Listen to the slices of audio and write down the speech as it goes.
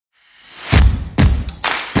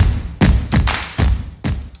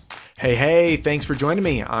Hey, thanks for joining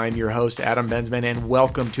me. I'm your host, Adam Bensman, and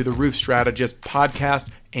welcome to the Roof Strategist podcast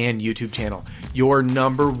and YouTube channel, your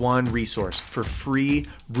number one resource for free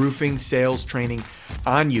roofing sales training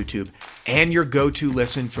on YouTube, and your go-to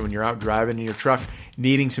listen for when you're out driving in your truck,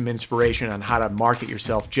 needing some inspiration on how to market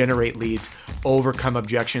yourself, generate leads, overcome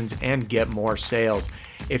objections, and get more sales.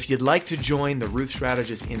 If you'd like to join the Roof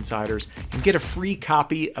Strategist Insiders and get a free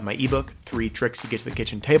copy of my ebook, 3 Tricks to Get to the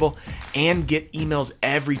Kitchen Table, and get emails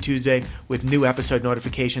every Tuesday with new episode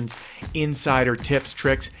notifications, insider tips,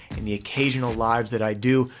 tricks, and the occasional lives that I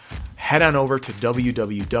do, head on over to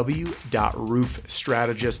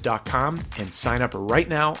www.roofstrategist.com and sign up right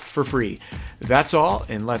now for free. That's all,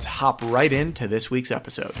 and let's hop right into this week's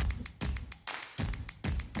episode.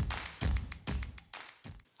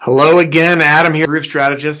 Hello again, Adam here, Roof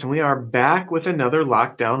Strategist, and we are back with another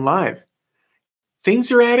LockDown Live.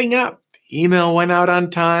 Things are adding up. The email went out on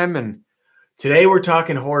time, and today we're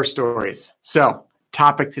talking horror stories. So,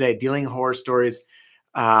 topic today, dealing horror stories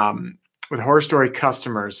with horror story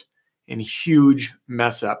customers and huge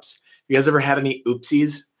mess ups. You guys ever had any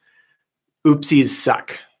oopsies? Oopsies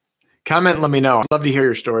suck. Comment and let me know. I'd love to hear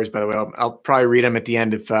your stories, by the way. I'll probably read them at the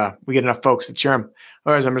end if we get enough folks to share them.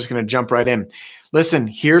 Otherwise, I'm just going to jump right in. Listen,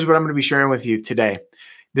 here's what I'm going to be sharing with you today.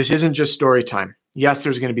 This isn't just story time. Yes,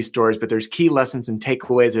 there's going to be stories, but there's key lessons and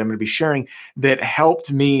takeaways that I'm going to be sharing that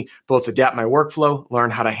helped me both adapt my workflow,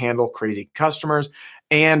 learn how to handle crazy customers,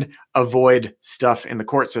 and avoid stuff in the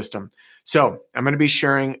court system. So I'm going to be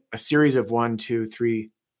sharing a series of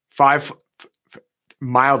 5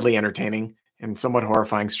 mildly entertaining and somewhat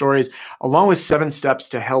horrifying stories, along with 7 steps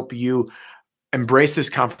to help you embrace this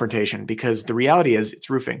confrontation, because the reality is it's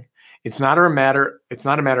roofing. It's not a matter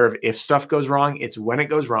of if stuff goes wrong, it's when it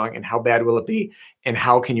goes wrong and how bad will it be and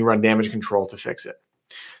how can you run damage control to fix it.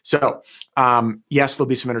 So yes, there'll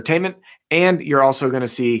be some entertainment, and you're also going to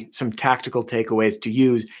see some tactical takeaways to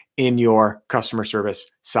use in your customer service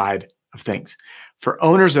side of things. For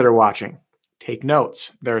owners that are watching, take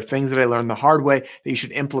notes. There are things that I learned the hard way that you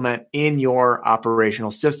should implement in your operational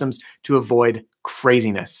systems to avoid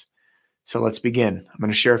craziness. So let's begin. I'm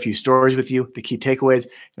going to share a few stories with you, the key takeaways,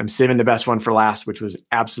 and I'm saving the best one for last, which was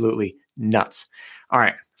absolutely nuts. All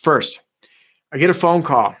right. First, I get a phone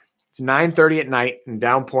call. It's 9:30 at night and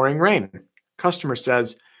downpouring rain. Customer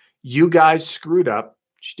says, "You guys screwed up."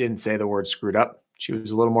 She didn't say the word screwed up. She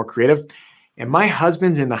was a little more creative. "And my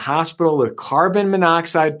husband's in the hospital with carbon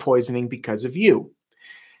monoxide poisoning because of you.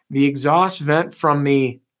 The exhaust vent from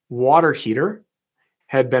the water heater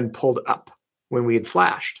had been pulled up when we had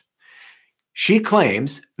flashed." She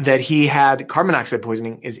claims that he had carbon monoxide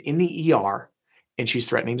poisoning, is in the ER, and she's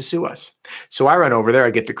threatening to sue us. So I run over there.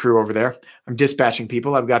 I get the crew over there. I'm dispatching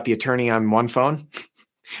people. I've got the attorney on one phone.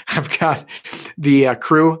 I've got the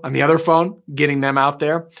crew on the other phone, getting them out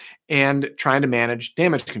there and trying to manage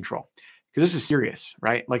damage control. Because this is serious,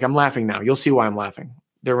 right? Like, I'm laughing now. You'll see why I'm laughing.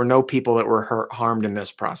 There were no people that were harmed in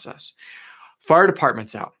this process. Fire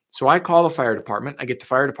department's out. So I call the fire department. I get the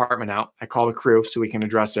fire department out. I call the crew so we can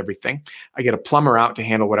address everything. I get a plumber out to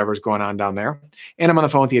handle whatever's going on down there. And I'm on the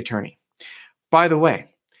phone with the attorney. By the way,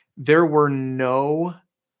 the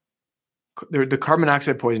carbon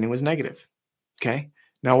monoxide poisoning was negative. Okay.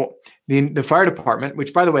 Now, the fire department,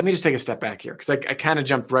 which, by the way, let me just take a step back here, because I kind of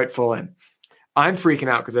jumped right full in. I'm freaking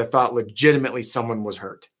out because I thought legitimately someone was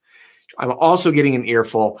hurt. I'm also getting an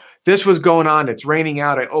earful. This was going on. It's raining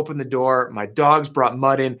out. I opened the door. My dogs brought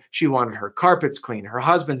mud in. She wanted her carpets clean. Her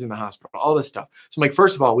husband's in the hospital, all this stuff. So I'm like,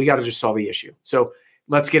 first of all, we got to just solve the issue. So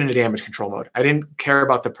let's get into damage control mode. I didn't care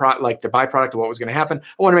about the byproduct of what was going to happen.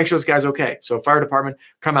 I want to make sure this guy's okay. So fire department,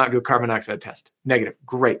 come out and do a carbon monoxide test. Negative.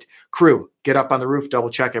 Great. Crew, get up on the roof, double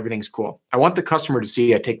check. Everything's cool. I want the customer to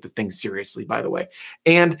see I take the thing seriously, by the way.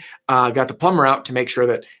 And got the plumber out to make sure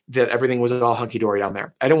that everything was all hunky-dory down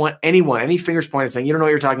there. I don't want any fingers pointed saying, you don't know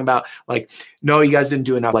what you're talking about. Like, no, you guys didn't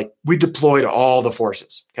do enough. Like, we deployed all the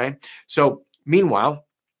forces. Okay. So meanwhile,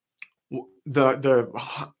 the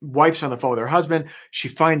wife's on the phone with her husband. She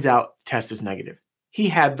finds out test is negative. He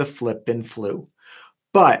had the flippin' flu.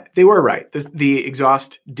 But they were right. The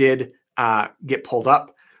exhaust did get pulled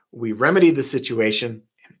up. We remedied the situation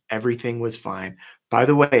and everything was fine. By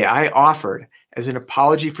the way, I offered as an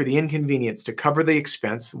apology for the inconvenience to cover the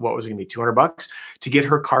expense, what was going to be $200, to get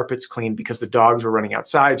her carpets cleaned because the dogs were running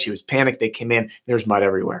outside. She was panicked. They came in. There's mud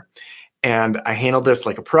everywhere. And I handled this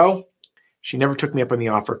like a pro. She never took me up on the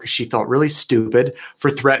offer because she felt really stupid for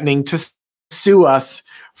threatening to sue us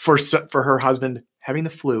for her husband having the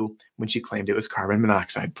flu when she claimed it was carbon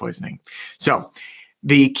monoxide poisoning. So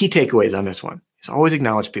the key takeaways on this one is always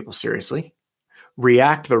acknowledge people seriously,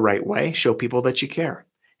 react the right way, show people that you care,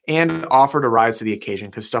 and offer to rise to the occasion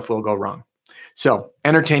because stuff will go wrong. So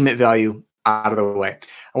entertainment value out of the way.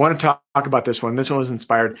 I want to talk about this one. This one was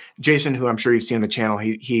inspired. Jason, who I'm sure you've seen on the channel,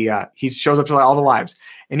 he shows up to all the lives,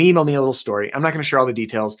 and he emailed me a little story. I'm not going to share all the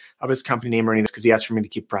details of his company name or anything because he asked for me to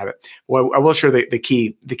keep private. Well, I will share the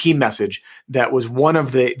key message that was one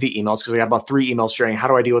of the emails, because I got about 3 emails sharing. How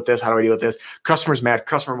do I deal with this? How do I deal with this? Customer's mad.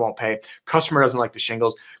 Customer won't pay. Customer doesn't like the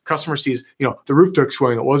shingles. Customer sees, the roof deck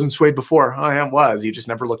swaying. It wasn't swayed before. Oh, yeah, it was. You just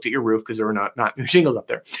never looked at your roof because there were not new shingles up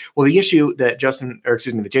there. Well, the issue that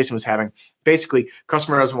that Jason was having, basically,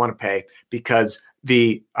 customer doesn't want to pay because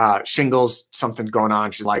the shingles, something going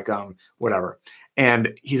on. She's like, whatever.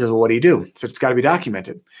 And he says, well, what do you do? So it's got to be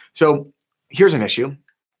documented. So here's an issue.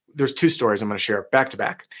 There's 2 stories I'm going to share back to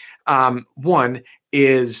back. One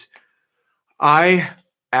is I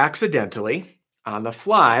accidentally, on the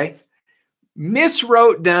fly,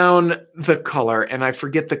 miswrote down the color, and I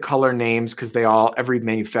forget the color names because every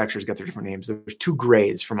manufacturer's got their different names. There's 2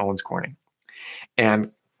 grays from Owens Corning,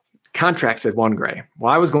 and contract said 1 gray.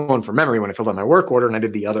 Well, I was going for memory when I filled out my work order, and I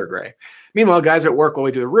did the other gray. Meanwhile, guys at work, while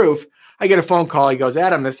we do the roof, I get a phone call. He goes,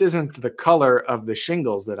 Adam, this isn't the color of the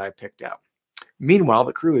shingles that I picked out. Meanwhile,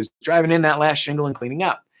 the crew is driving in that last shingle and cleaning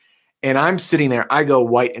up. And I'm sitting there, I go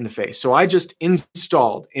white in the face. So I just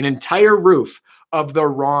installed an entire roof of the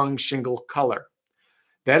wrong shingle color.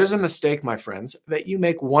 That is a mistake, my friends, that you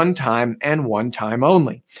make one time and one time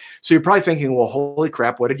only. So you're probably thinking, well, holy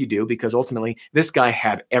crap, what did you do? Because ultimately, this guy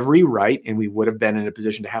had every right, and we would have been in a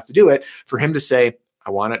position to have to do it, for him to say,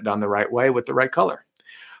 I want it done the right way with the right color.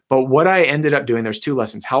 But what I ended up doing, there's 2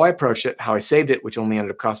 lessons: how I approached it, how I saved it, which only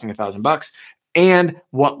ended up costing $1,000, and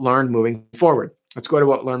what learned moving forward. Let's go to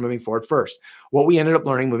what learned moving forward first. What we ended up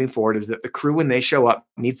learning moving forward is that the crew, when they show up,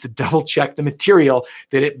 needs to double check the material,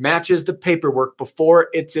 that it matches the paperwork before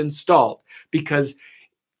it's installed, because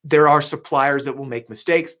there are suppliers that will make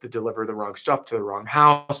mistakes, that deliver the wrong stuff to the wrong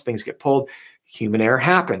house, things get pulled, human error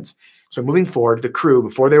happens. So moving forward, the crew,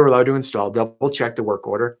 before they were allowed to install, double check the work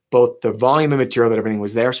order, both the volume of material, that everything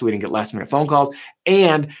was there so we didn't get last minute phone calls,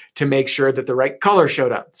 and to make sure that the right color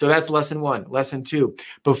showed up. So that's lesson 1. Lesson 2,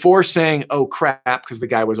 before saying, oh crap, because the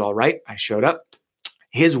guy was all right, I showed up,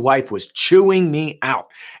 his wife was chewing me out.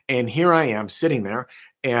 And here I am sitting there,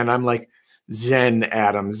 and I'm like, Zen,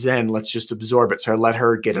 Adam, Zen, let's just absorb it. So I let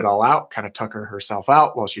her get it all out, kind of tuck herself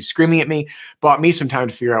out while she's screaming at me. Bought me some time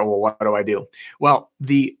to figure out, well, what do I do? Well,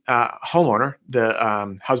 the homeowner,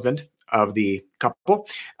 the husband of the couple,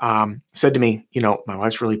 said to me, my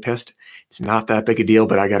wife's really pissed. It's not that big a deal,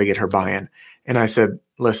 but I got to get her buy-in. And I said,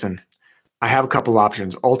 listen, I have a couple of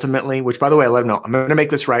options. Ultimately, which, by the way, I let him know, I'm going to make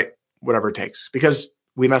this right, whatever it takes, because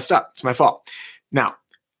we messed up. It's my fault. Now,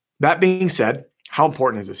 that being said, how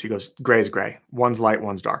important is this? He goes, gray is gray. One's light,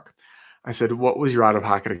 one's dark. I said, what was your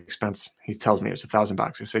out-of-pocket expense? He tells me it was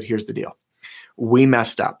 $1,000. I said, here's the deal. We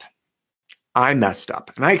messed up. I messed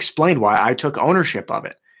up. And I explained why. I took ownership of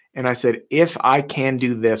it. And I said, if I can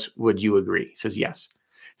do this, would you agree? He says, yes. I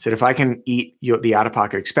said, if I can eat the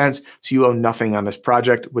out-of-pocket expense so you owe nothing on this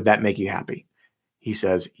project, would that make you happy? He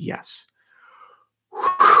says, yes.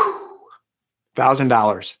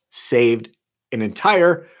 $1,000 saved an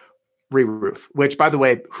entire re-roof, which, by the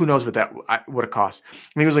way, who knows what it cost.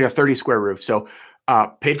 I mean, it was like a 30 square roof. So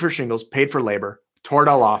paid for shingles, paid for labor, tore it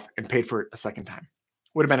all off, and paid for it a second time.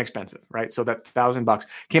 Would have been expensive, right? So that $1,000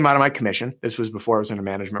 came out of my commission. This was before I was in a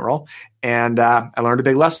management role. And I learned a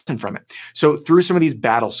big lesson from it. So through some of these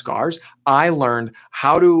battle scars, I learned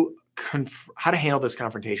how to handle this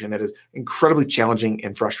confrontation that is incredibly challenging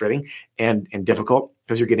and frustrating and difficult,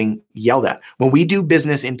 because you're getting yelled at. When we do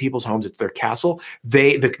business in people's homes, it's their castle.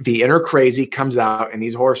 The inner crazy comes out, and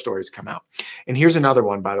these horror stories come out. And here's another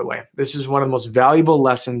one, by the way. This is one of the most valuable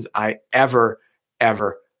lessons I ever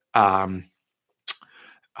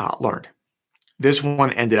learned. This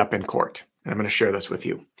one ended up in court, and I'm going to share this with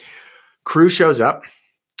you. Crew shows up.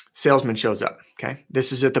 Salesman shows up. Okay.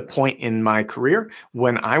 This is at the point in my career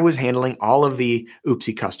when I was handling all of the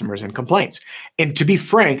oopsie customers and complaints. And to be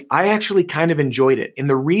frank, I actually kind of enjoyed it. And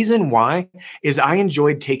the reason why is I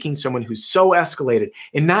enjoyed taking someone who's so escalated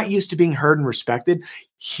and not used to being heard and respected,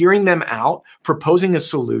 hearing them out, proposing a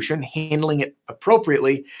solution, handling it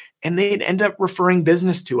appropriately, and they'd end up referring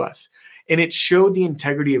business to us. And it showed the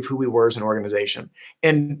integrity of who we were as an organization.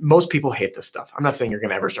 And most people hate this stuff. I'm not saying you're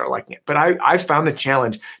going to ever start liking it, but I found the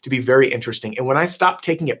challenge to be very interesting. And when I stopped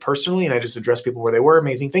taking it personally and I just addressed people where they were,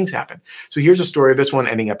 amazing things happened. So here's a story of this one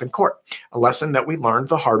ending up in court, a lesson that we learned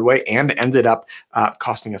the hard way and ended up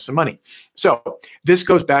costing us some money. So this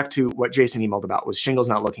goes back to what Jason emailed about, was shingles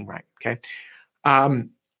not looking right. Okay.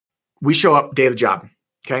 We show up day of the job.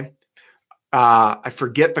 Okay. I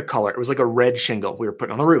forget the color. It was like a red shingle we were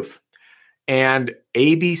putting on the roof. And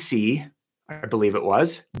ABC, I believe it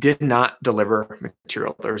was, did not deliver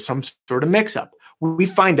material. There was some sort of mix-up. We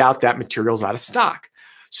find out that material's out of stock.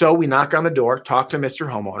 So we knock on the door, talk to Mr.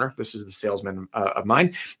 Homeowner. This is the salesman of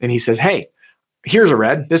mine. And he says, hey, here's a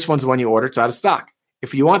red. This one's the one you ordered. It's out of stock.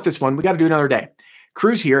 If you want this one, we got to do another day.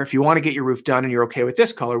 Crew's here. If you want to get your roof done and you're okay with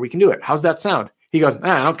this color, we can do it. How's that sound? He goes,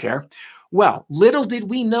 I don't care. Well, little did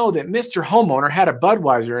we know that Mr. Homeowner had a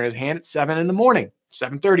Budweiser in his hand at 7 in the morning,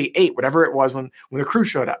 7:30, 8, whatever it was when the crew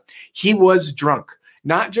showed up. He was drunk,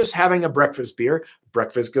 not just having a breakfast beer.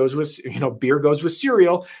 Breakfast goes with, beer goes with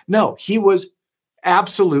cereal. No, he was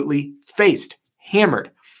absolutely faced,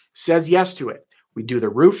 hammered, says yes to it. We do the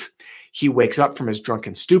roof. He wakes up from his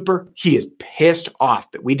drunken stupor. He is pissed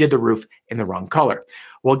off that we did the roof in the wrong color.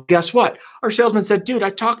 Well, guess what? Our salesman said, dude, I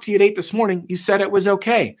talked to you at 8 this morning. You said it was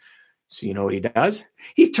okay. So you know what he does?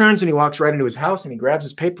 He turns and he walks right into his house and he grabs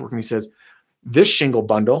his paperwork and he says, this shingle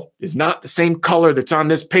bundle is not the same color that's on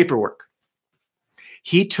this paperwork.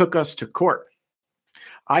 He took us to court.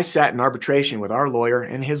 I sat in arbitration with our lawyer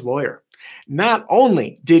and his lawyer. Not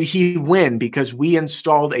only did he win because we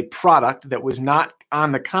installed a product that was not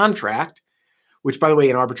on the contract, which, by the way,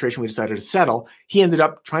 in arbitration we decided to settle, he ended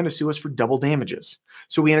up trying to sue us for double damages.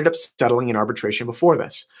 So we ended up settling in arbitration before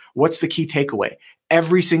this. What's the key takeaway?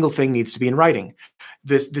 Every single thing needs to be in writing.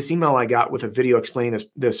 This email I got with a video explaining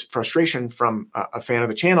this frustration from a fan of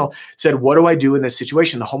the channel said, what do I do in this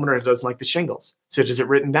situation? The homeowner doesn't like the shingles. So is it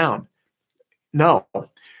written down? No.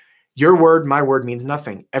 Your word, my word means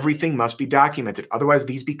nothing. Everything must be documented. Otherwise,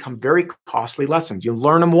 these become very costly lessons. You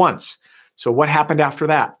learn them once. So what happened after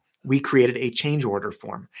that? We created a change order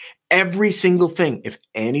form. Every single thing, if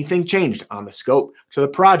anything changed on the scope to the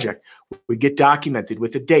project, would get documented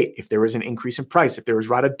with a date. If there was an increase in price, if there was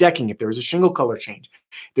rotted decking, if there was a shingle color change,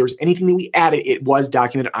 if there was anything that we added, it was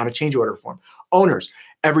documented on a change order form. Owners,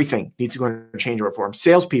 everything needs to go in a change order form.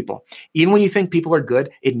 Salespeople, even when you think people are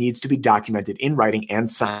good, it needs to be documented in writing and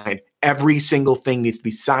signed. Every single thing needs to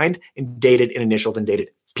be signed and dated and initialed and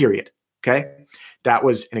dated, period. Okay? That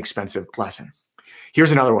was an expensive lesson.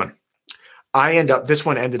 Here's another one. This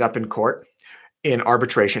one ended up in court in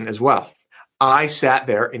arbitration as well. I sat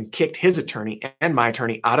there and kicked his attorney and my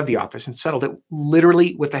attorney out of the office and settled it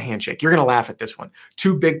literally with a handshake. You're going to laugh at this one.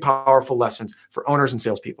 2 big, powerful lessons for owners and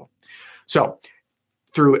salespeople. So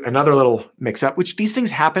through another little mix-up, which these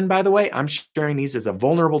things happen, by the way, I'm sharing these as a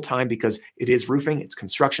vulnerable time because it is roofing, it's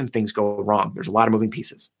construction, things go wrong. There's a lot of moving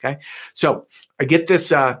pieces, okay? So I get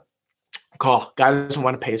this call. Guy doesn't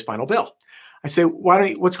want to pay his final bill. I say,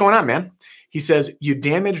 what's going on, man? He says, you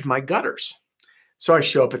damaged my gutters. So I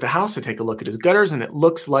show up at the house, I take a look at his gutters, and it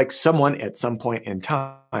looks like someone at some point in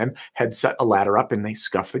time had set a ladder up and they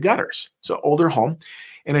scuffed the gutters. So older home.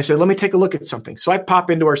 And I said, let me take a look at something. So I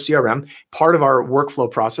pop into our CRM. Part of our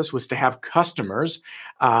workflow process was to have customers,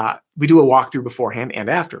 we do a walkthrough beforehand and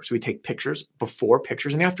after. So we take pictures, before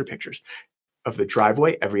pictures and after pictures of the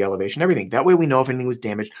driveway, every elevation, everything. That way we know if anything was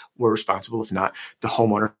damaged, we're responsible. If not, the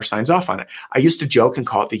homeowner signs off on it. I used to joke and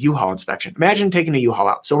call it the U-Haul inspection. Imagine taking a U-Haul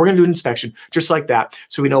out. So we're going to do an inspection just like that.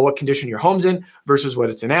 So we know what condition your home's in versus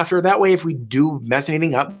what it's in after. That way, if we do mess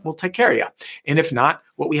anything up, we'll take care of you. And if not,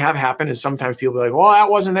 what we have happen is sometimes people be like, well,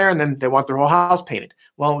 that wasn't there. And then they want their whole house painted.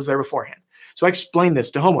 Well, it was there beforehand. So I explain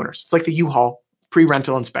this to homeowners. It's like the U-Haul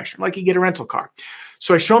pre-rental inspection, like you get a rental car.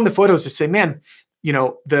 So I show them the photos to say, man,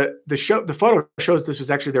 the photo shows this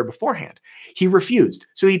was actually there beforehand. He refused.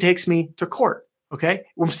 So he takes me to court. Okay.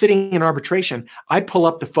 When I'm sitting in arbitration, I pull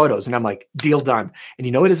up the photos and I'm like, deal done. And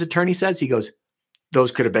you know what his attorney says? He goes,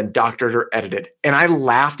 those could have been doctored or edited. And I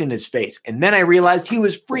laughed in his face. And then I realized he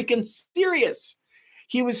was freaking serious.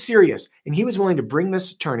 He was serious. And he was willing to bring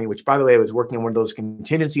this attorney, which, by the way, was working on one of those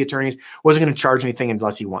contingency attorneys, wasn't going to charge anything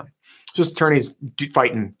unless he won. So this attorney's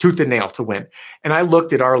fighting tooth and nail to win. And I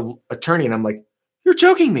looked at our attorney and I'm like, you're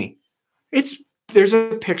joking me. There's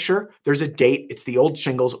a picture, there's a date, it's the old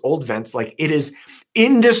shingles, old vents, like it is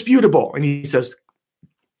indisputable. And he says,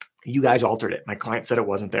 you guys altered it. My client said it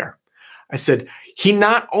wasn't there. I said, he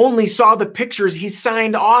not only saw the pictures, he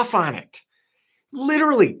signed off on it.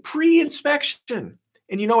 Literally pre-inspection.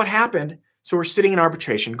 And you know what happened? So we're sitting in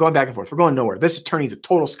arbitration, going back and forth. We're going nowhere. This attorney's a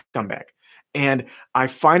total scumbag. And I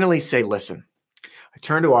finally say, listen, I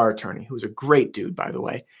turn to our attorney, who's a great dude, by the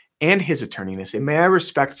way, and his attorney, and I say, may I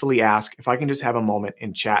respectfully ask if I can just have a moment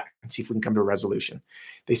and chat and see if we can come to a resolution?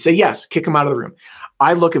 They say, yes, kick him out of the room.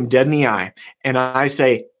 I look him dead in the eye and I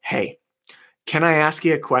say, hey, can I ask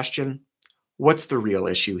you a question? What's the real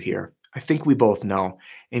issue here? I think we both know.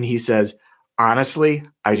 And he says, honestly,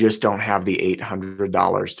 I just don't have the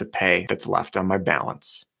 $800 to pay that's left on my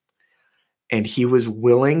balance. and he was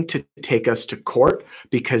willing to take us to court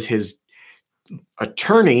because his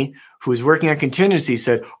attorney who was working on contingency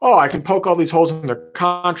said, oh, I can poke all these holes in their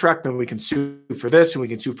contract and we can sue for this and we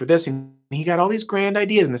can sue for this. And he got all these grand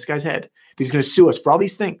ideas in this guy's head. He's going to sue us for all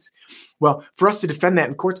these things. Well, for us to defend that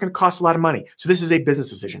in court, it's going to cost a lot of money. So this is a business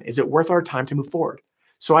decision. Is it worth our time to move forward?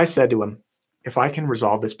 So I said to him, if I can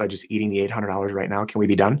resolve this by just eating the $800 right now, can we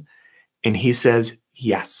be done? And he says,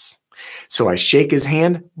 yes. So I shake his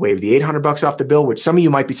hand, wave the $800 off the bill, which some of you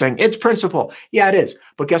might be saying, it's principal. Yeah, it is.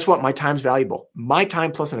 But guess what? My time's valuable. My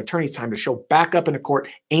time plus an attorney's time to show back up in a court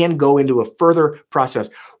and go into a further process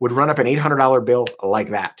would run up an $800 bill like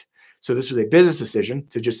that. So this was a business decision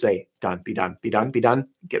to just say, done, be done, be done, be done.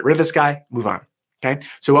 Get rid of this guy, move on. Okay.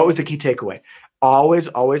 So what was the key takeaway? Always,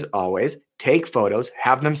 always, always take photos,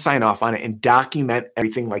 have them sign off on it, and document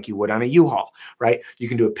everything like you would on a U-Haul, right? You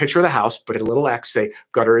can do a picture of the house, put a little X, say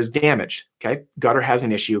gutter is damaged, okay? Gutter has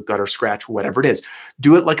an issue, gutter scratch, whatever it is.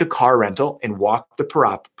 Do it like a car rental and walk the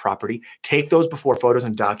property. Take those before photos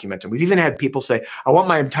and document them. We've even had people say, I want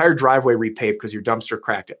my entire driveway repaved because your dumpster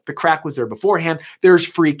cracked it. The crack was there beforehand. There's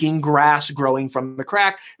freaking grass growing from the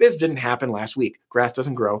crack. This didn't happen last week. Grass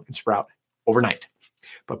doesn't grow and sprout overnight.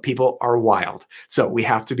 But people are wild. So we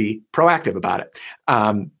have to be proactive about it.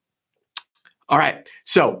 All right.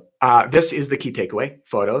 So this is the key takeaway.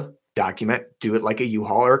 Photo, document, do it like a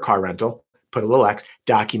U-Haul or a car rental. Put a little X,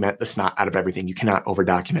 document the snot out of everything. You cannot over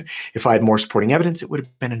document. If I had more supporting evidence, it would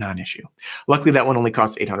have been a non-issue. Luckily, that one only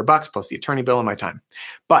cost $800 plus the attorney bill and my time.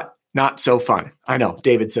 But not so fun. I know.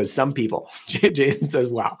 David says some people. Jason says,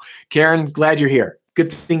 wow. Karen, glad you're here.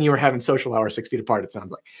 Good thing you were having social hour 6 feet apart, it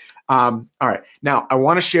sounds like. All right. Now, I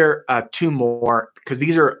want to share two more because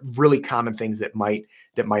these are really common things that might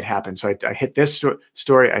happen. So I hit this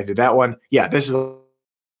story. I did that one. Yeah, this is the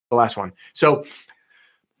last one. So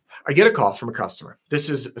I get a call from a customer. This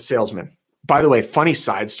is a salesman. By the way, funny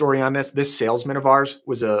side story on this. This salesman of ours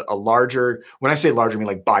was a larger, when I say larger, I mean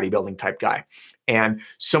like bodybuilding type guy. And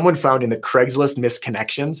someone found in the Craigslist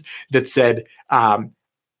misconnections that said,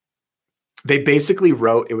 they basically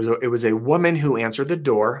wrote, it was a woman who answered the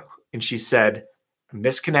door and she said,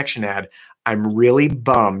 misconnection ad, I'm really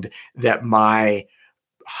bummed that my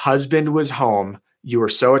husband was home. You were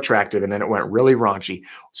so attractive. And then it went really raunchy.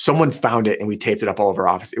 Someone found it and we taped it up all over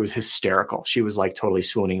our office. It was hysterical. She was like totally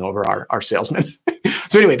swooning over our salesman.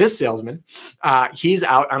 So anyway, this salesman, he's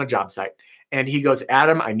out on a job site and he goes,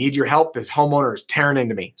 Adam, I need your help. This homeowner is tearing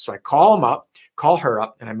into me. So I call her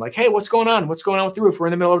up and I'm like, hey, what's going on? What's going on with the roof? We're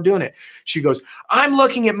in the middle of doing it. She goes, I'm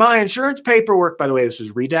looking at my insurance paperwork. By the way, this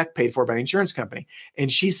was Redec, paid for by the insurance company.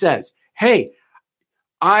 And she says, hey,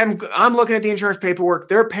 I'm looking at the insurance paperwork.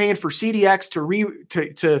 They're paying for CDX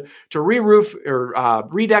to re-roof or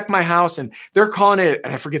redeck my house, and they're calling it,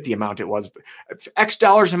 and I forget the amount it was, X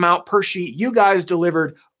dollars amount per sheet. You guys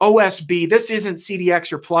delivered OSB. This isn't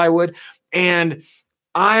CDX or plywood. And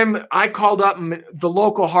I called up the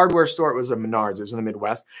local hardware store. It was a Menards. It was in the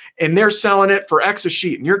Midwest, and they're selling it for X a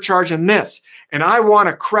sheet, and you're charging this, and I want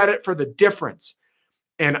a credit for the difference.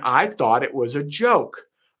 And I thought it was a joke.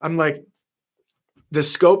 I'm like, the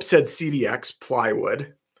scope said CDX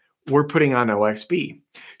plywood. We're putting on OSB.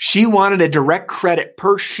 She wanted a direct credit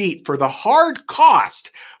per sheet for the hard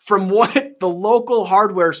cost from what the local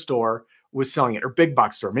hardware store was selling it, or big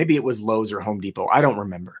box store. Maybe it was Lowe's or Home Depot. I don't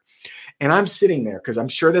remember. And I'm sitting there because I'm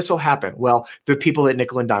sure this will happen. Well, the people at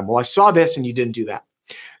Nickel and Dime, well, I saw this and you didn't do that.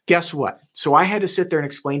 Guess what? So I had to sit there and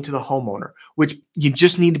explain to the homeowner, which you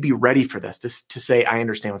just need to be ready for this, to say, I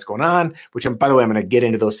understand what's going on, which, by the way, I'm going to get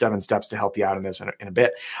into those 7 steps to help you out in this in a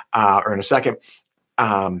bit or in a second,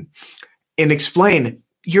 and explain,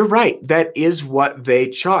 you're right, that is what they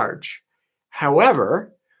charge.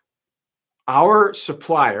 However, our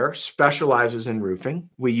supplier specializes in roofing.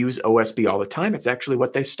 We use OSB all the time. It's actually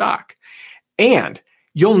what they stock. And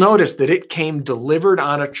you'll notice that it came delivered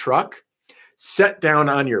on a truck, set down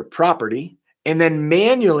on your property, and then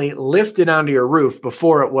manually lifted onto your roof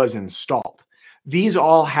before it was installed. These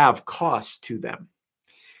all have costs to them.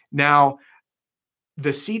 Now, the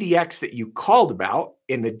CDX that you called about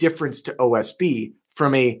and the difference to OSB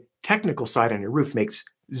from a technical side on your roof makes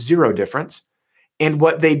zero difference. And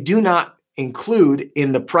what they do not include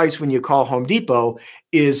in the price when you call Home Depot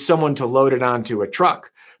is someone to load it onto a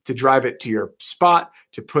truck, to drive it to your spot,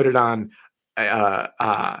 to put it on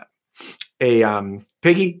a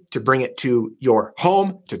piggy, to bring it to your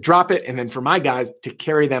home, to drop it, and then for my guys to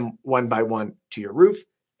carry them one by one to your roof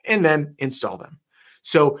and then install them.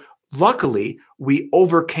 So luckily, we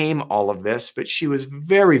overcame all of this, but she was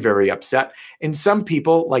very, very upset. And some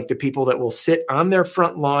people, like the people that will sit on their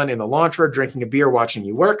front lawn in the lawn chair drinking a beer watching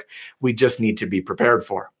you work, we just need to be prepared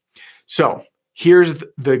for. So here's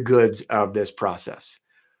the goods of this process.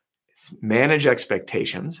 Manage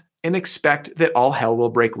expectations and expect that all hell will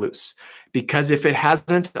break loose, because if it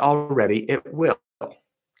hasn't already, it will.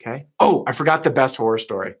 Okay. Oh, I forgot the best horror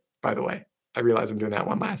story, by the way. I realize I'm doing that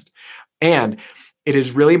one last. And it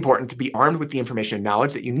is really important to be armed with the information and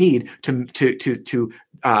knowledge that you need to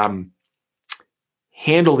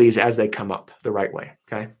handle these as they come up the right way.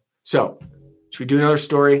 Okay. So should we do another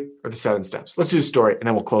story or the 7 steps? Let's do the story and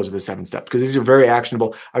then we'll close with the 7 steps, because these are very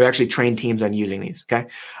actionable. I've actually trained teams on using these. Okay.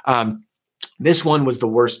 This one was the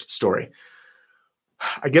worst story.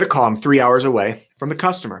 I get a call. I'm 3 hours away from the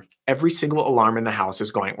customer. Every single alarm in the house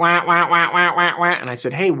is going wah, wah, wah, wah, wah, wah. And I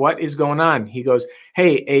said, hey, what is going on? He goes,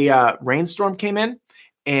 hey, a rainstorm came in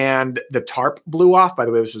and the tarp blew off. By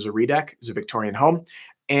the way, this was a redeck. It's a Victorian home.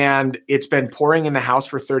 And it's been pouring in the house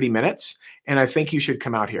for 30 minutes. And I think you should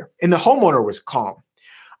come out here. And the homeowner was calm.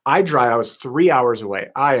 I was 3 hours away.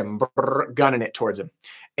 I am gunning it towards him.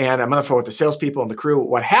 And I'm on the phone with the salespeople and the crew.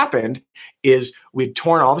 What happened is we'd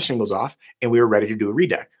torn all the shingles off and we were ready to do a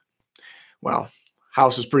redeck. Well,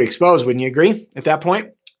 house was pretty exposed, wouldn't you agree? At that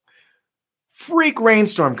point, freak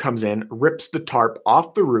rainstorm comes in, rips the tarp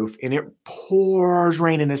off the roof, and it pours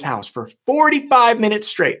rain in his house for 45 minutes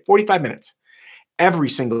straight, 45 minutes. Every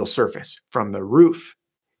single surface, from the roof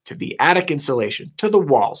to the attic insulation, to the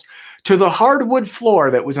walls, to the hardwood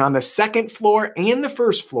floor that was on the second floor and the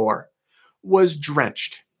first floor, was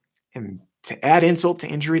drenched. And to add insult to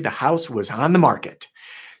injury, the house was on the market.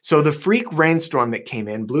 So the freak rainstorm that came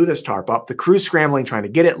in blew this tarp up. The crew's scrambling, trying to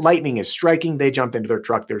get it. Lightning is striking. They jump into their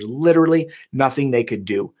truck. There's literally nothing they could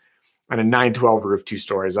do on a 912 roof, 2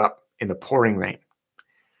 stories up in the pouring rain.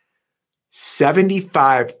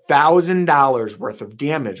 $75,000 worth of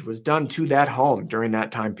damage was done to that home during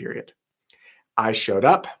that time period. I showed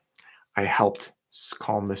up. I helped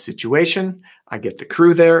calm the situation. I get the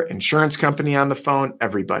crew there, insurance company on the phone,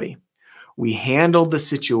 everybody. We handled the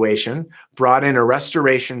situation, brought in a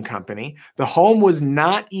restoration company. The home was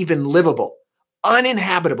not even livable,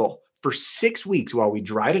 uninhabitable for 6 weeks while we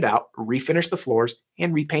dried it out, refinished the floors,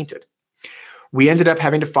 and repainted. We ended up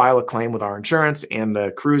having to file a claim with our insurance and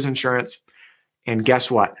the crew's insurance. And guess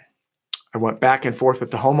what? I went back and forth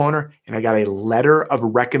with the homeowner and I got a letter of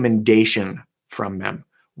recommendation from them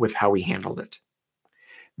with how we handled it.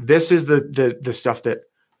 This is the stuff that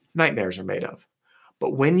nightmares are made of.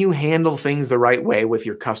 But when you handle things the right way with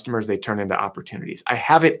your customers, they turn into opportunities. I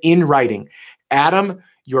have it in writing. Adam,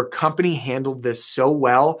 your company handled this so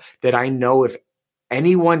well that I know if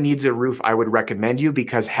anyone needs a roof, I would recommend you,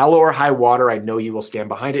 because hell or high water, I know you will stand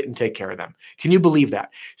behind it and take care of them. Can you believe that?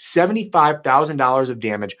 $75,000 of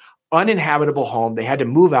damage, uninhabitable home. They had to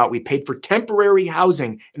move out. We paid for temporary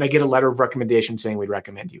housing, and I get a letter of recommendation saying we'd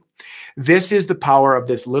recommend you. This is the power of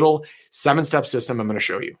this little 7-step system I'm going to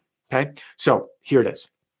show you. Okay, so here it is.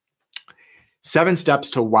 7 steps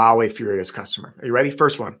to wow a furious customer. Are you ready?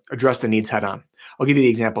 First one, address the needs head on. I'll give you the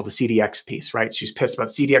example, the CDX piece, right? She's pissed about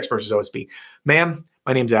CDX versus OSB. Ma'am,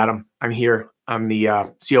 my name's Adam. I'm here. I'm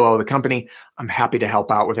the COO of the company. I'm happy to help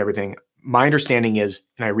out with everything. My understanding is,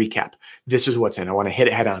 and I recap, this is what's in. I want to hit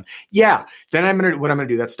it head on. Yeah. Then what I'm going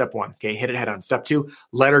to do, that's step 1. Okay. Hit it head on. Step 2,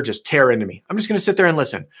 let her just tear into me. I'm just going to sit there and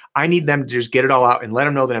listen. I need them to just get it all out and let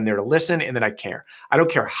them know that I'm there to listen and that I care. I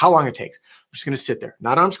don't care how long it takes. I'm just going to sit there,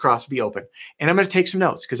 not arms crossed, be open. And I'm going to take some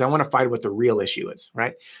notes because I want to find what the real issue is.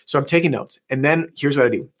 Right. So I'm taking notes. And then here's what I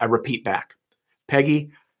do. I repeat back.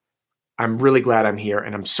 Peggy, I'm really glad I'm here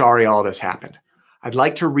and I'm sorry all this happened. I'd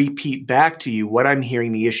like to repeat back to you what I'm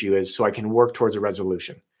hearing the issue is so I can work towards a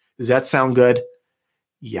resolution. Does that sound good?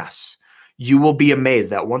 Yes. You will be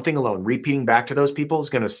amazed that one thing alone, repeating back to those people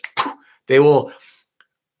is going to, they will,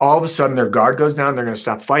 all of a sudden their guard goes down. They're going to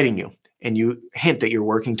stop fighting you. And you hint that you're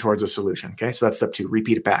working towards a solution. Okay. So that's step 2,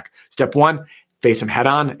 repeat it back. Step 1, face them head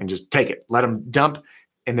on and just take it. Let them dump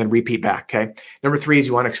and then repeat back. Okay. Number 3 is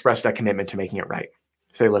you want to express that commitment to making it right.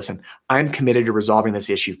 Say, listen, I'm committed to resolving this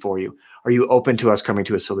issue for you. Are you open to us coming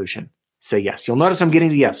to a solution? Say yes. You'll notice I'm getting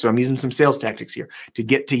to yes. So I'm using some sales tactics here to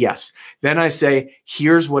get to yes. Then I say,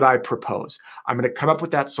 here's what I propose. I'm going to come up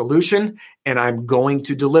with that solution and I'm going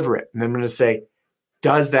to deliver it. And then I'm going to say,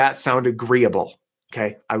 does that sound agreeable?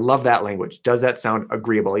 Okay. I love that language. Does that sound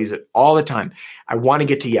agreeable? I use it all the time. I want to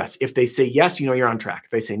get to yes. If they say yes, you know you're on track.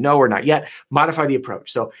 If they say no or not yet, modify the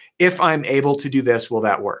approach. So if I'm able to do this, will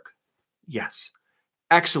that work? Yes.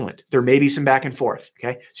 Excellent. There may be some back and forth.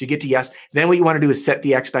 Okay. So you get to yes. Then what you want to do is set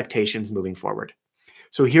the expectations moving forward.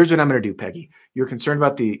 So here's what I'm going to do, Peggy. You're concerned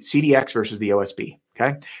about the CDX versus the OSB.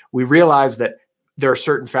 Okay. We realize that there are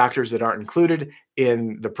certain factors that aren't included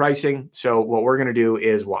in the pricing. So what we're going to do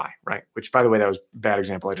is Y, right? Which, by the way, that was a bad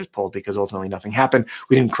example I just pulled because ultimately nothing happened.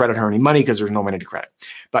 We didn't credit her any money because there's no money to credit.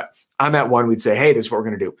 But on that one, we'd say, hey, this is what we're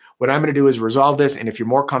going to do. What I'm going to do is resolve this. And if you're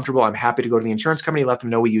more comfortable, I'm happy to go to the insurance company, let them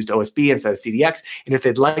know we used OSB instead of CDX. And if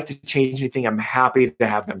they'd like to change anything, I'm happy to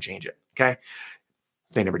have them change it. Okay.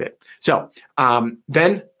 They never did. So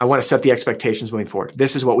then I want to set the expectations moving forward.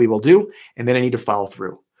 This is what we will do. And then I need to follow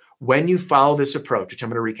through. When you follow this approach, which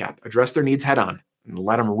I'm going to recap, address their needs head on and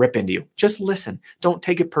let them rip into you. Just listen. Don't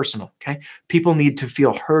take it personal, okay? People need to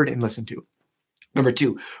feel heard and listened to. Number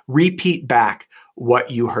 2, repeat back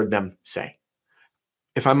what you heard them say.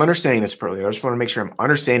 If I'm understanding this appropriately, I just want to make sure I'm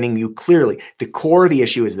understanding you clearly. The core of the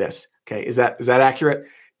issue is this, okay? Is that accurate?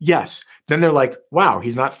 Yes. Then they're like, wow,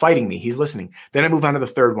 he's not fighting me. He's listening. Then I move on to the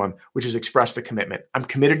third one, which is express the commitment. I'm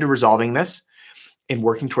committed to resolving this and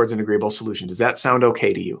working towards an agreeable solution. Does that sound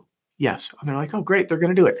okay to you? Yes. And they're like, oh, great. They're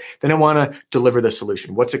going to do it. Then I want to deliver the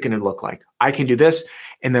solution. What's it going to look like? I can do this.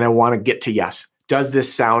 And then I want to get to yes. Does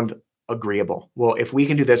this sound agreeable? Well, if we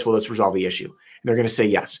can do this, well, let's resolve the issue. And they're going to say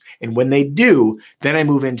yes. And when they do, then I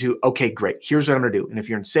move into, okay, great. Here's what I'm going to do. And if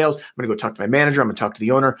you're in sales, I'm going to go talk to my manager. I'm going to talk to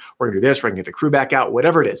the owner. We're going to do this. We're going to get the crew back out,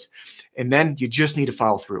 whatever it is. And then you just need to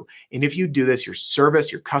follow through. And if you do this, your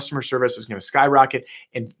service, your customer service is going to skyrocket.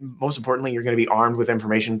 And most importantly, you're going to be armed with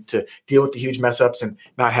information to deal with the huge mess ups and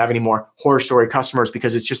not have any more horror story customers,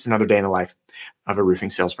 because it's just another day in the life of a roofing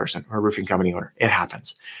salesperson or a roofing company owner. It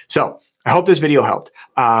happens. So I hope this video helped.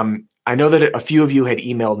 I know that a few of you had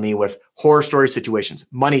emailed me with horror story situations,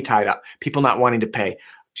 money tied up, people not wanting to pay,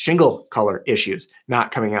 shingle color issues not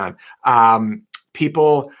coming on,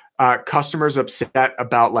 customers upset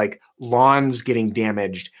about like lawns getting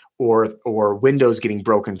damaged or windows getting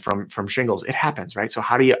broken from shingles. It happens, right? So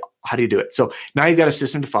how do you do it? So now you've got a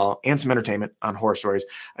system to follow and some entertainment on horror stories.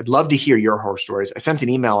 I'd love to hear your horror stories. I sent an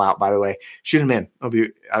email out, by the way. Shoot them in.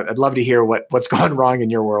 I'd love to hear what's gone wrong in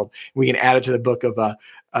your world. We can add it to the book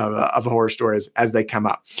of horror stories as they come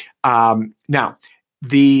up. Now,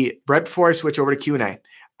 right before I switch over to Q&A,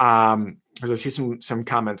 because I see some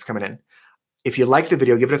comments coming in. If you like the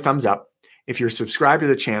video, give it a thumbs up. If you're subscribed to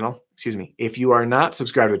the channel, if you are not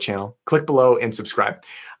subscribed to the channel, click below and subscribe.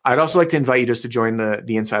 I'd also like to invite you just to join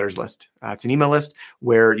the insiders list. It's an email list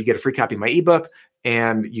where you get a free copy of my ebook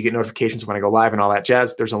and you get notifications when I go live and all that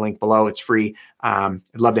jazz. There's a link below. It's free. I'd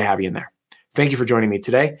love to have you in there. Thank you for joining me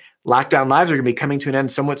today. Lockdown lives are going to be coming to an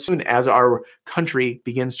end somewhat soon as our country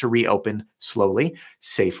begins to reopen slowly,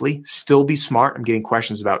 safely. Still be smart. I'm getting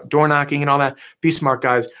questions about door knocking and all that. Be smart,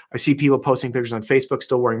 guys. I see people posting pictures on Facebook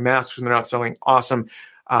still wearing masks when they're not selling. Awesome.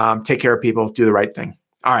 Take care of people. Do the right thing.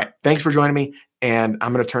 All right. Thanks for joining me. And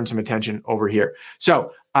I'm going to turn some attention over here.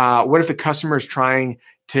 So what if the customer is trying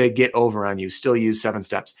to get over on you? Still use 7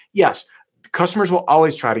 steps. Yes. Customers will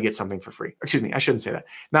always try to get something for free. Excuse me, I shouldn't say that.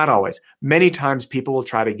 Not always. Many times people will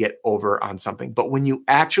try to get over on something. But when you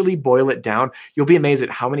actually boil it down, you'll be amazed at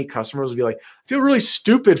how many customers will be like, I feel really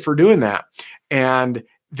stupid for doing that. And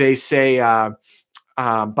they say,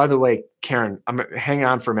 by the way, Karen, hang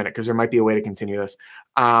on for a minute because there might be a way to continue this.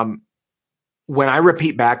 When I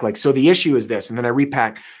repeat back, like, so the issue is this, and then I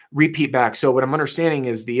repeat back. So what I'm understanding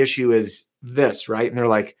is the issue is this, right? And they're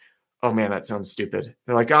like, oh man, that sounds stupid.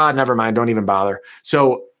 They're like, never mind. Don't even bother.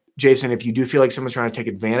 So Jason, if you do feel like someone's trying to take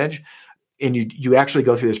advantage and you actually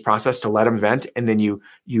go through this process to let them vent and then you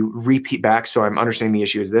repeat back. So I'm understanding the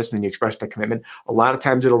issue is this, and then you express the commitment. A lot of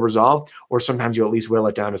times it'll resolve, or sometimes you'll at least will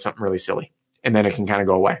it down to something really silly and then it can kind of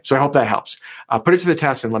go away. So I hope that helps. Put it to the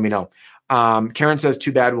test and let me know. Karen says,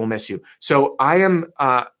 too bad, we'll miss you. So I am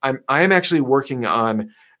actually working on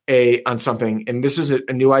something, and this is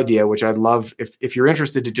a new idea, which I'd love if you're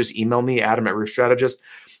interested to just email me, Adam@RoofStrategist.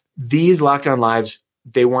 These lockdown lives,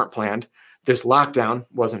 they weren't planned. This lockdown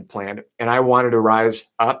wasn't planned, and I wanted to rise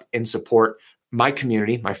up and support my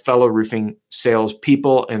community, my fellow roofing sales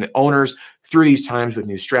people and owners through these times with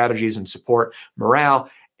new strategies and support, morale,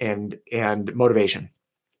 and motivation.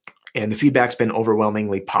 And the feedback's been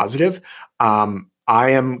overwhelmingly positive. I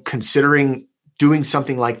am considering doing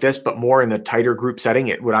something like this, but more in a tighter group setting.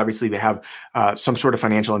 It would obviously have some sort of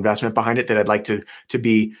financial investment behind it that I'd like to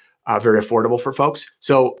be very affordable for folks.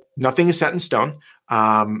 So nothing is set in stone.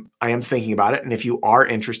 I am thinking about it. And if you are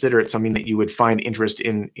interested, or it's something that you would find interest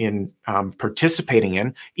in participating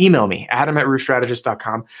in, email me,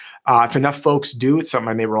 Adam@roofstrategist.com. If enough folks do, it's something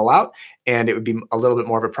I may roll out, and it would be a little bit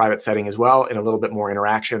more of a private setting as well, and a little bit more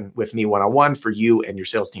interaction with me one-on-one for you and your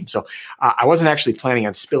sales team. So I wasn't actually planning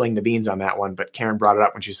on spilling the beans on that one, but Karen brought it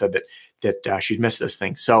up when she said that she'd missed this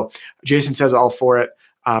thing. So Jason says all for it.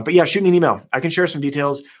 But yeah, shoot me an email. I can share some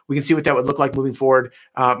details. We can see what that would look like moving forward.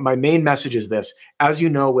 My main message is this. As you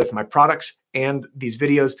know, with my products and these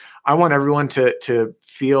videos, I want everyone to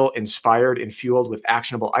feel inspired and fueled with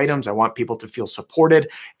actionable items. I want people to feel supported,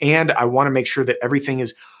 and I want to make sure that everything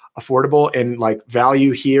is affordable and like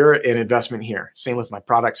value here and investment here. Same with my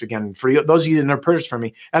products. Again, for you, those of you that never purchased from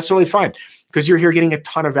me, that's totally fine, because you're here getting a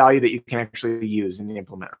ton of value that you can actually use and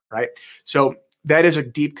implement, right? So that is a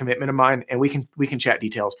deep commitment of mine, and we can chat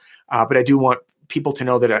details. But I do want people to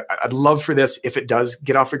know that I'd love for this, if it does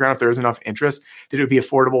get off the ground, if there is enough interest, that it would be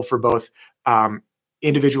affordable for both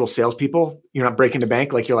individual salespeople. You're not breaking the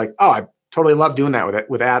bank. Like, you're like, oh, I totally love doing that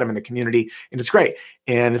with Adam and the community, and it's great,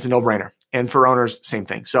 and it's a no-brainer. And for owners, same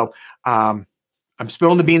thing. So I'm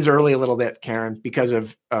spilling the beans early a little bit, Karen, because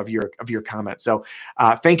of your comment. So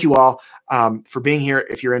thank you all for being here.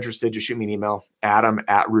 If you're interested, just shoot me an email,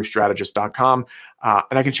 adam@roofstrategist.com.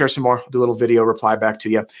 And I can share some more, do a little video reply back to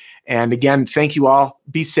you. And again, thank you all.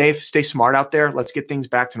 Be safe, stay smart out there. Let's get things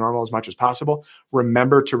back to normal as much as possible.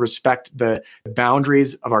 Remember to respect the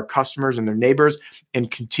boundaries of our customers and their neighbors, and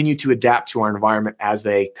continue to adapt to our environment as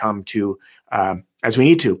they come to as we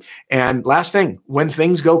need to. And last thing, when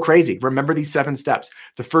things go crazy, remember these 7 steps.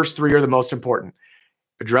 The first 3 are the most important.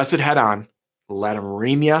 Address it head on, let them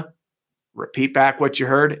ream you, repeat back what you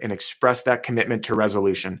heard, and express that commitment to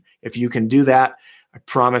resolution. If you can do that, I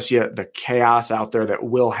promise you the chaos out there that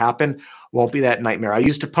will happen won't be that nightmare. I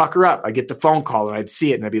used to pucker up. I'd get the phone call and I'd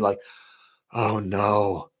see it and I'd be like, oh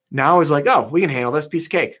no. Now it's like, oh, we can handle this, piece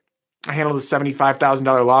of cake. I handled a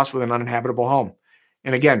 $75,000 loss with an uninhabitable home.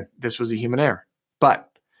 And again, this was a human error. But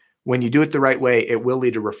when you do it the right way, it will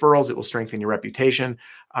lead to referrals. It will strengthen your reputation.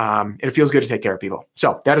 And it feels good to take care of people.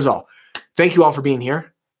 So that is all. Thank you all for being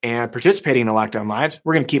here and participating in the LockDown Lives.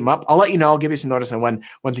 We're going to keep them up. I'll let you know. I'll give you some notice on when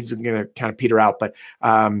things are going to kind of peter out. But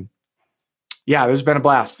yeah, this has been a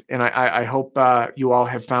blast. And I hope you all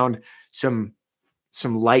have found some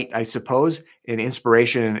light, I suppose, and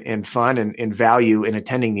inspiration and fun and value in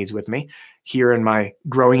attending these with me here in my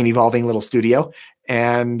growing and evolving little studio.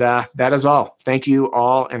 And that is all. Thank you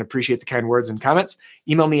all, and appreciate the kind words and comments.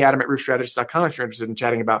 Email me, adam@roofstrategist.com, if you're interested in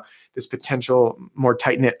chatting about this potential more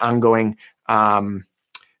tight-knit ongoing program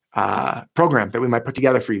that we might put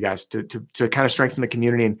together for you guys to kind of strengthen the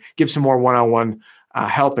community and give some more one-on-one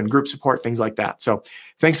help and group support, things like that. So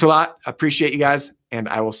thanks a lot. Appreciate you guys. And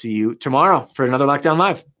I will see you tomorrow for another LockDown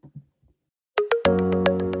Live.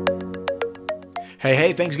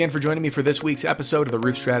 Hey, thanks again for joining me for this week's episode of the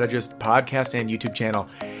Roof Strategist podcast and YouTube channel.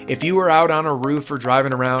 If you are out on a roof or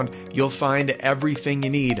driving around, you'll find everything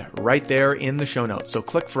you need right there in the show notes. So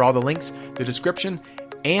click for all the links, the description,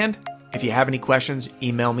 and if you have any questions,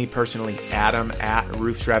 email me personally,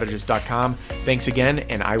 adam@roofstrategist.com. Thanks again,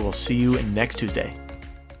 and I will see you next Tuesday.